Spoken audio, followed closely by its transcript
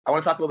I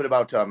want to talk a little bit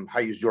about how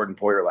you used Jordan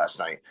Poyer last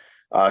night,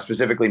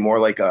 specifically more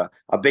like a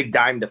big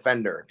dime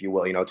defender, if you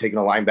will, taking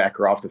a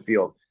linebacker off the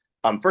field.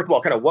 First of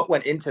all, kind of what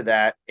went into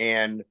that,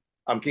 and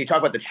can you talk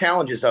about the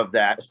challenges of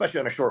that, especially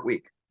on a short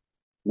week?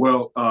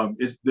 Well,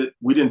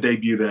 we didn't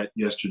debut that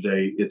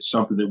yesterday. It's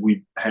something that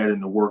we've had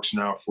in the works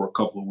now for a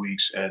couple of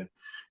weeks, and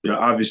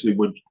obviously,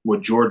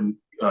 what Jordan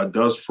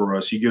does for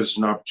us, he gives us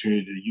an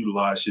opportunity to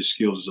utilize his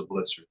skills as a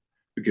blitzer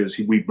because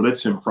we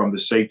blitz him from the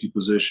safety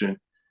position.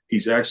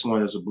 He's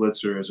excellent as a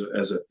blitzer,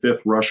 as a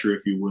fifth rusher,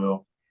 if you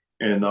will,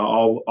 and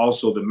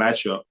also the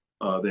matchup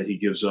that he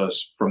gives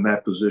us from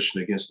that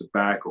position against the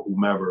back or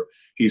whomever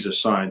he's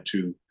assigned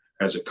to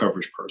as a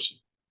coverage person.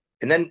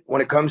 And then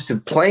when it comes to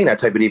playing that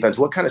type of defense,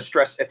 what kind of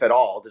stress, if at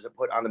all, does it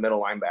put on the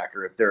middle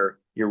linebacker if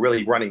you're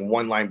really running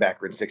one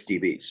linebacker and six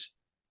DBs?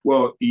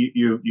 Well,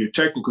 you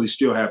technically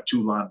still have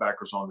two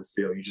linebackers on the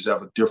field. You just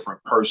have a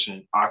different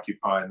person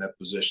occupying that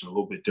position, a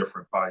little bit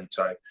different body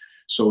type.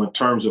 So in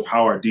terms of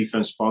how our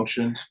defense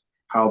functions,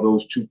 how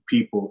those two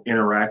people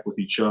interact with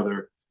each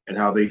other and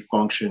how they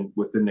function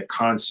within the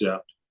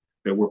concept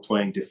that we're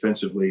playing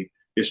defensively,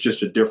 it's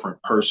just a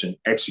different person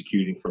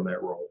executing from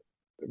that role.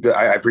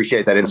 I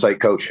appreciate that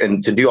insight, Coach.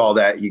 And to do all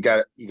that, you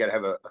got to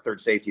have a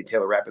third safety,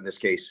 Taylor Rapp in this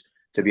case,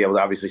 to be able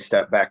to obviously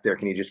step back there.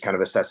 Can you just kind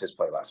of assess his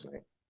play last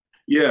night?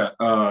 Yeah,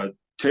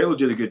 Taylor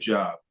did a good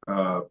job.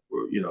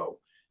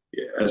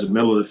 As a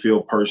middle of the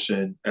field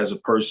person, as a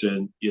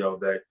person,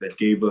 that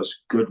gave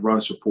us good run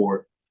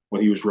support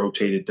when he was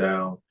rotated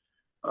down.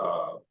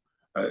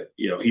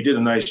 He did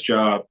a nice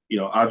job.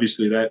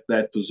 Obviously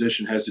that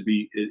position has to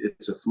be,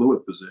 it's a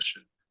fluid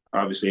position.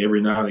 Obviously,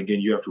 every now and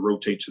again, you have to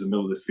rotate to the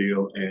middle of the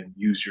field and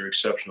use your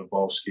exceptional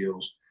ball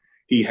skills.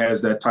 He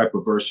has that type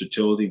of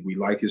versatility. We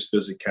like his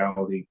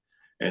physicality.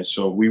 And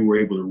so we were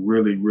able to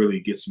really, really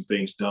get some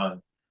things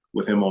done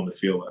with him on the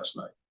field last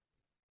night.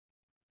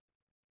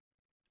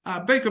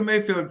 Baker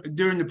Mayfield,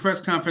 during the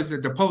press conference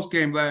at the post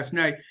game last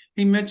night,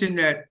 he mentioned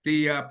that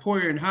the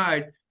Poyer and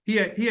Hyde, he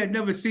had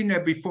never seen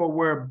that before,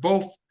 where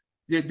both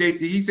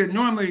he said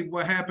normally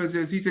what happens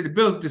is, he said the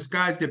Bills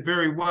disguised it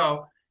very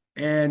well,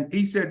 and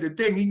he said the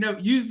thing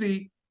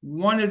usually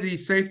one of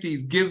these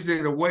safeties gives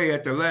it away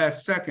at the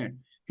last second.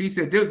 He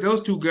said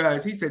those two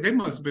guys, he said they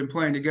must have been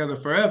playing together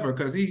forever,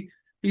 because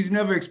he's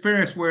never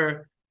experienced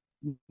where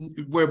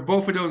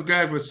both of those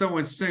guys were so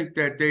in sync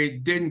that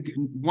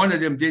one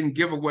of them didn't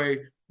give away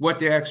what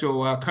the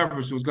actual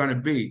coverage was going to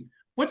be.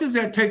 What does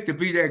that take to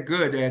be that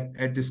good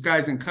at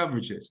disguising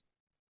coverages?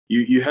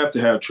 You have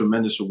to have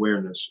tremendous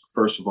awareness,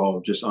 first of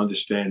all, just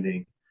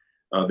understanding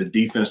the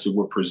defense that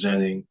we're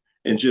presenting,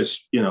 and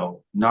just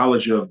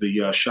knowledge of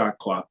the shot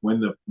clock, when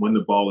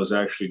the ball is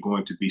actually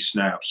going to be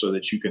snapped, so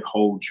that you can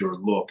hold your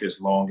look as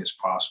long as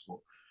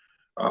possible.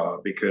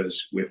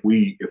 Because if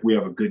we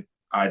have a good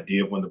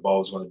idea of when the ball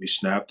is going to be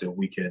snapped, then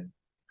we can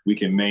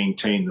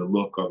maintain the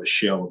look or the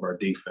shell of our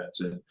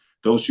defense. And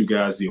those two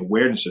guys, the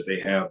awareness that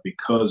they have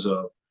because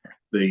of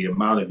the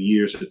amount of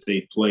years that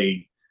they've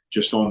played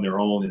just on their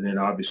own, and then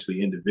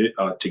obviously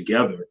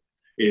together,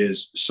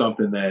 is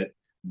something that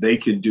they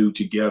can do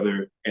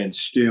together and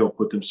still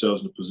put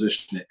themselves in a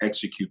position to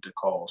execute the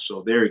call.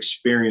 So their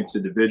experience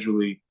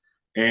individually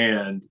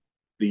and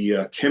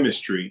the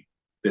chemistry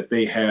that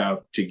they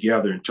have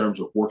together in terms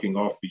of working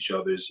off each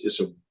other is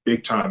a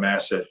big time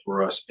asset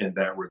for us in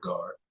that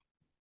regard.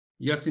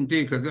 Yes,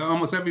 indeed, because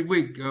almost every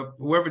week,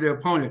 whoever the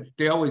opponent,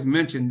 they always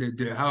mention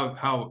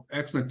how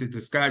excellent the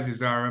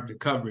disguises are of the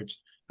coverage.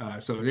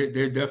 So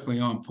they're definitely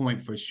on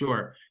point for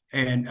sure.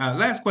 And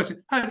last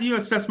question, how did your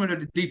assessment of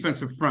the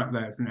defensive front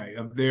last night,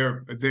 of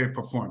their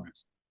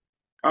performance?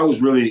 I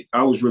was really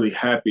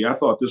happy. I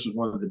thought this was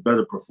one of the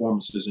better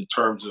performances in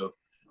terms of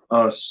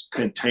us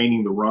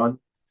containing the run.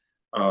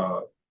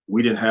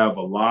 We didn't have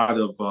a lot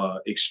of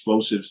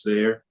explosives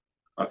there.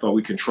 I thought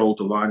we controlled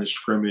the line of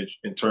scrimmage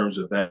in terms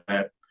of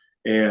that.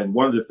 And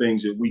one of the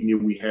things that we knew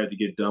we had to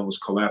get done was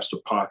collapse the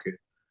pocket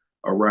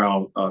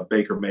around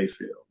Baker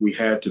Mayfield. We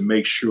had to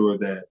make sure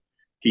that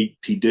he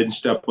didn't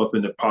step up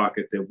in the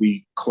pocket, that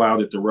we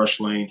clouded the rush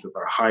lanes with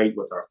our height,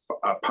 with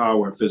our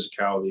power and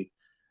physicality.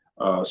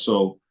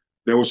 So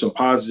there were some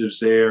positives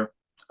there.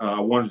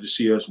 I wanted to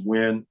see us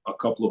win a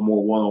couple of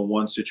more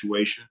one-on-one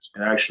situations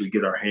and actually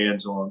get our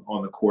hands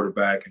on the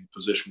quarterback in a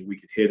position where we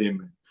could hit him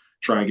and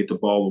try and get the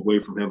ball away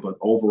from him. But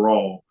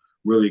overall,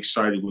 really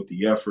excited with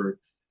the effort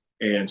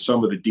and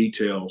some of the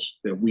details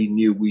that we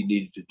knew we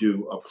needed to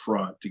do up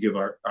front to give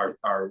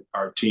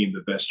our team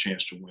the best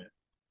chance to win.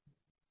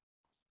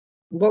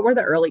 What were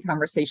the early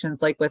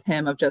conversations like with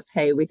him of just,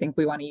 hey, we think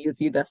we want to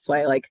use you this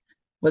way? Like,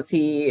 was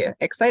he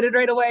excited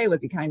right away?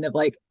 Was he kind of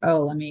like,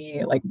 oh,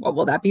 what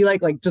will that be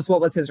like? Like, just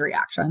what was his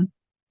reaction?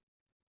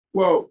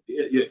 Well,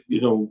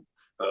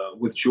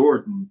 with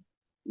Jordan,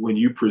 when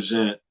you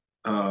present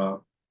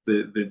the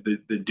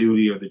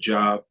duty or the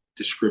job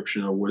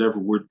description or whatever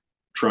we're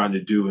trying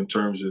to do in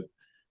terms of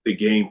the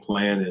game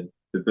plan and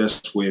the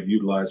best way of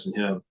utilizing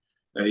him,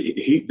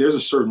 there's a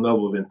certain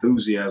level of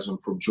enthusiasm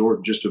from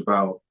Jordan just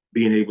about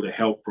being able to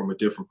help from a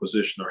different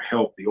position or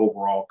help the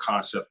overall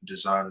concept and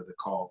design of the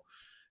call.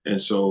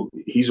 And so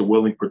he's a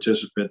willing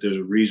participant. There's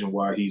a reason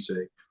why he's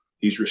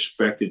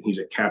respected. He's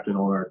a captain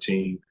on our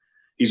team.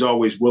 He's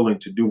always willing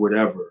to do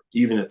whatever,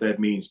 even if that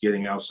means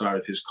getting outside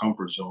of his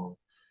comfort zone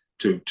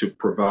to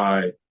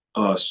provide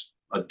us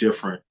a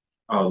different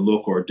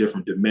look or a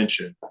different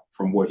dimension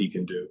from what he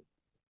can do.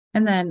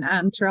 And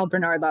then Terrell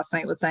Bernard last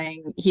night was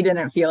saying he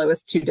didn't feel it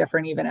was too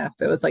different, even if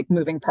it was like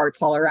moving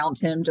parts all around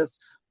him.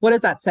 Just what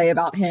does that say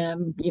about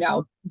him,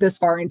 this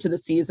far into the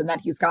season,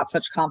 that he's got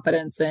such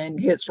confidence in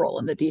his role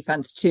in the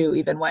defense too,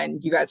 even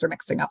when you guys are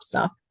mixing up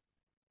stuff?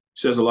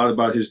 Says a lot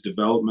about his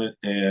development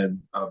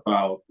and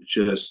about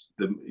just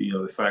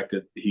the fact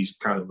that he's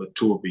kind of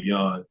mature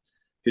beyond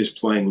his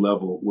playing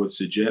level would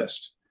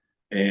suggest.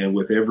 And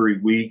with every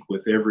week,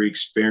 with every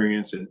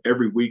experience, and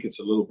every week it's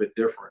a little bit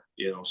different.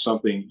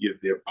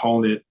 The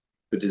opponent,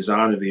 the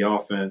design of the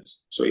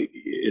offense. So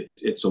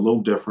it's a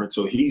little different.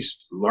 So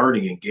he's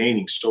learning and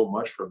gaining so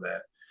much from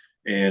that.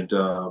 And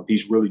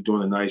he's really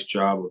doing a nice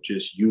job of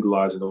just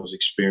utilizing those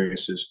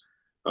experiences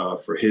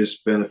for his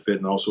benefit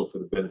and also for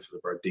the benefit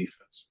of our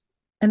defense.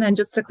 And then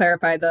just to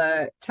clarify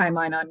the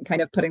timeline on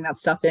kind of putting that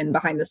stuff in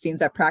behind the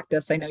scenes at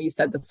practice, I know you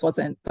said this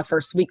wasn't the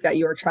first week that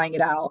you were trying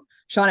it out.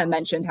 Sean had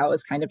mentioned how it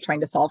was kind of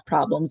trying to solve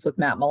problems with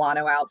Matt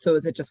Milano out. So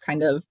is it just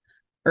kind of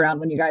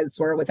around when you guys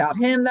were without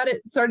him that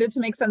it started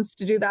to make sense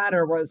to do that,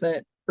 or was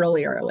it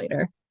earlier or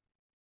later?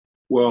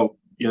 Well,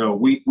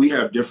 we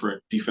have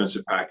different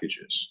defensive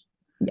packages.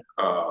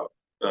 Yeah.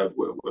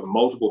 With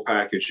multiple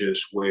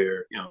packages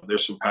where,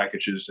 there's some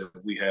packages that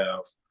we have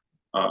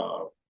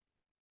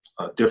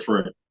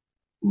different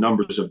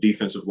numbers of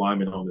defensive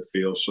linemen on the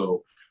field.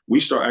 So we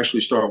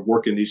start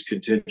working these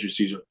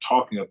contingencies or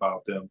talking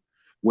about them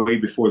way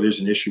before there's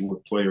an issue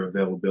with player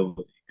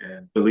availability.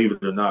 And believe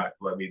it or not,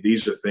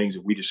 these are things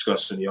that we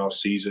discuss in the off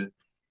season.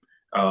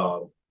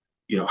 How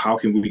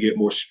can we get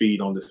more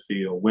speed on the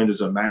field? When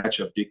does a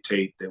matchup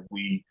dictate that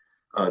we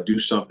do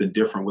something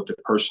different with the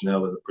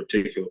personnel at a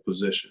particular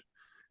position?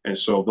 And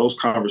so those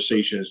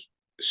conversations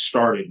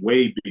started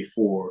way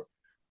before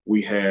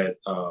we had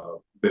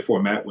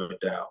before Matt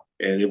went down.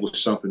 And it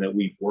was something that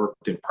we've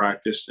worked and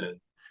practiced and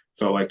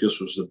felt like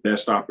this was the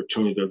best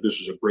opportunity, or this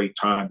was a great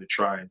time to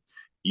try and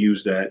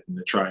use that and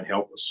to try and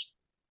help us.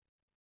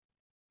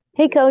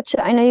 Hey, Coach,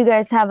 I know you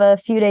guys have a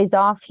few days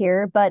off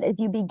here, but as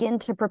you begin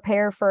to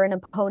prepare for an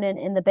opponent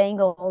in the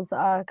Bengals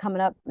coming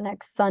up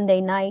next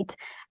Sunday night,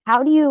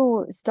 how do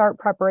you start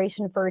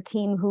preparation for a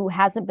team who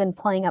hasn't been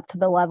playing up to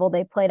the level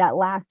they played at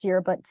last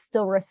year, but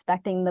still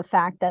respecting the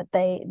fact that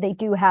they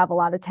do have a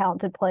lot of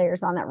talented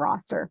players on that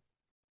roster?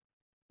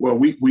 Well,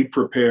 we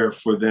prepare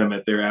for them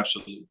at their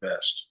absolute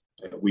best.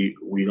 We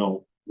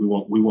won't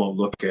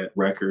look at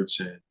records,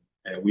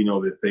 and we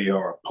know that they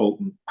are a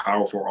potent,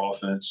 powerful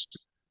offense,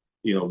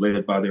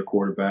 led by their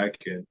quarterback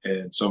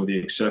and some of the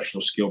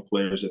exceptional skill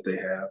players that they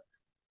have.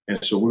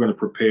 And so we're going to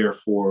prepare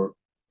for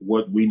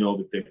what we know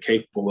that they're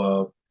capable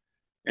of,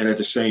 and at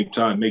the same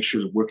time make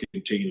sure that we're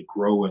continuing to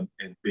grow and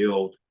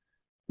build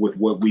with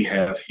what we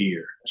have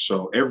here.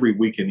 So every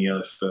week in the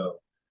NFL,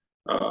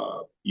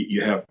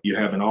 you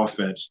have an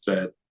offense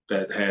that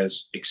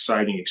has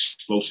exciting,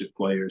 explosive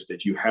players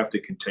that you have to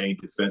contain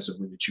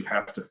defensively, that you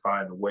have to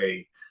find a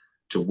way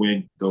to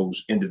win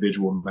those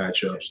individual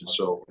matchups. And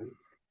so,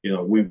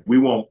 we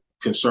won't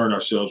concern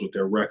ourselves with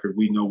their record.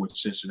 We know what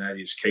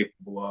Cincinnati is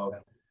capable of.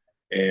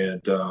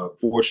 And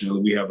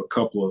fortunately, we have a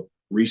couple of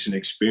recent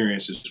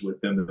experiences with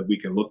them that we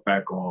can look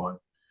back on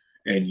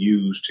and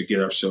use to get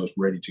ourselves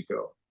ready to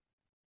go.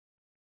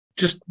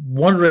 Just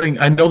wondering,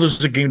 I know this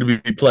is a game to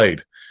be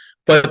played,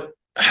 but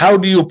how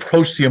do you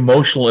approach the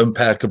emotional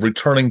impact of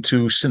returning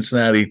to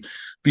Cincinnati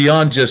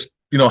beyond just,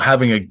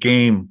 having a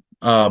game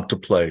to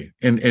play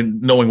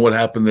and knowing what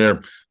happened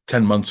there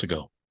 10 months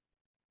ago?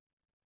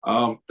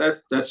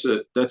 That's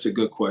a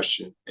good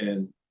question.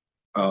 And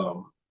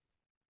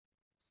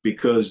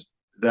because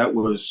that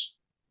was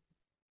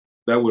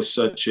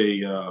such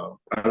a,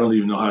 I don't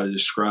even know how to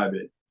describe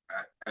it.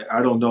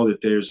 I don't know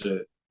that there's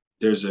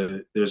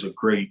a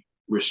great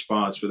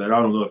response for that.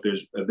 I don't know if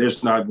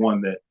there's not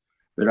one that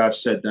I've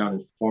sat down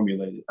and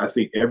formulated. I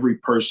think every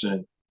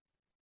person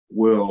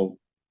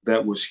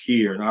that was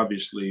here, and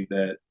obviously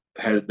that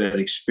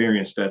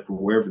experienced that from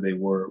wherever they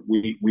were,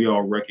 we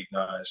all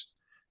recognize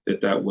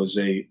that was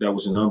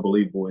an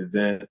unbelievable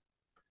event.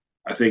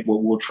 I think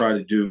what we'll try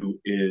to do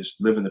is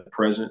live in the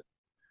present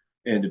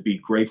and to be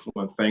grateful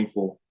and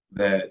thankful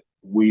that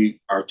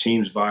our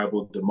team's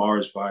viable, DeMar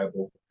is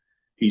viable,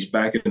 he's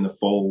back in the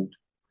fold,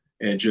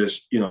 and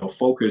just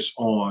focus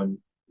on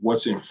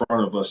what's in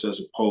front of us as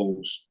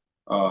opposed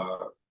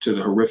to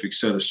the horrific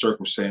set of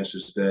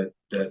circumstances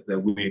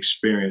that we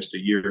experienced a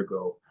year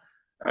ago.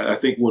 I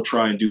think we'll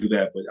try and do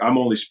that, but I'm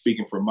only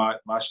speaking from my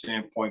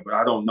standpoint. But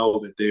I don't know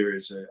that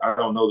there's a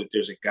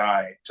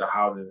guide to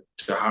how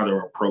to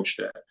approach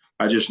that.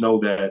 I just know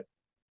that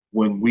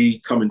when we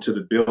come into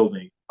the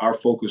building, our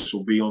focus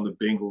will be on the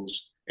Bengals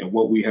and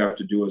what we have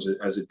to do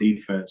as a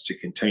defense to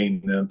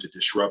contain them, to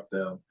disrupt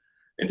them,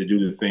 and to do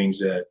the things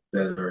that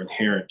are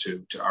inherent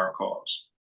to our cause.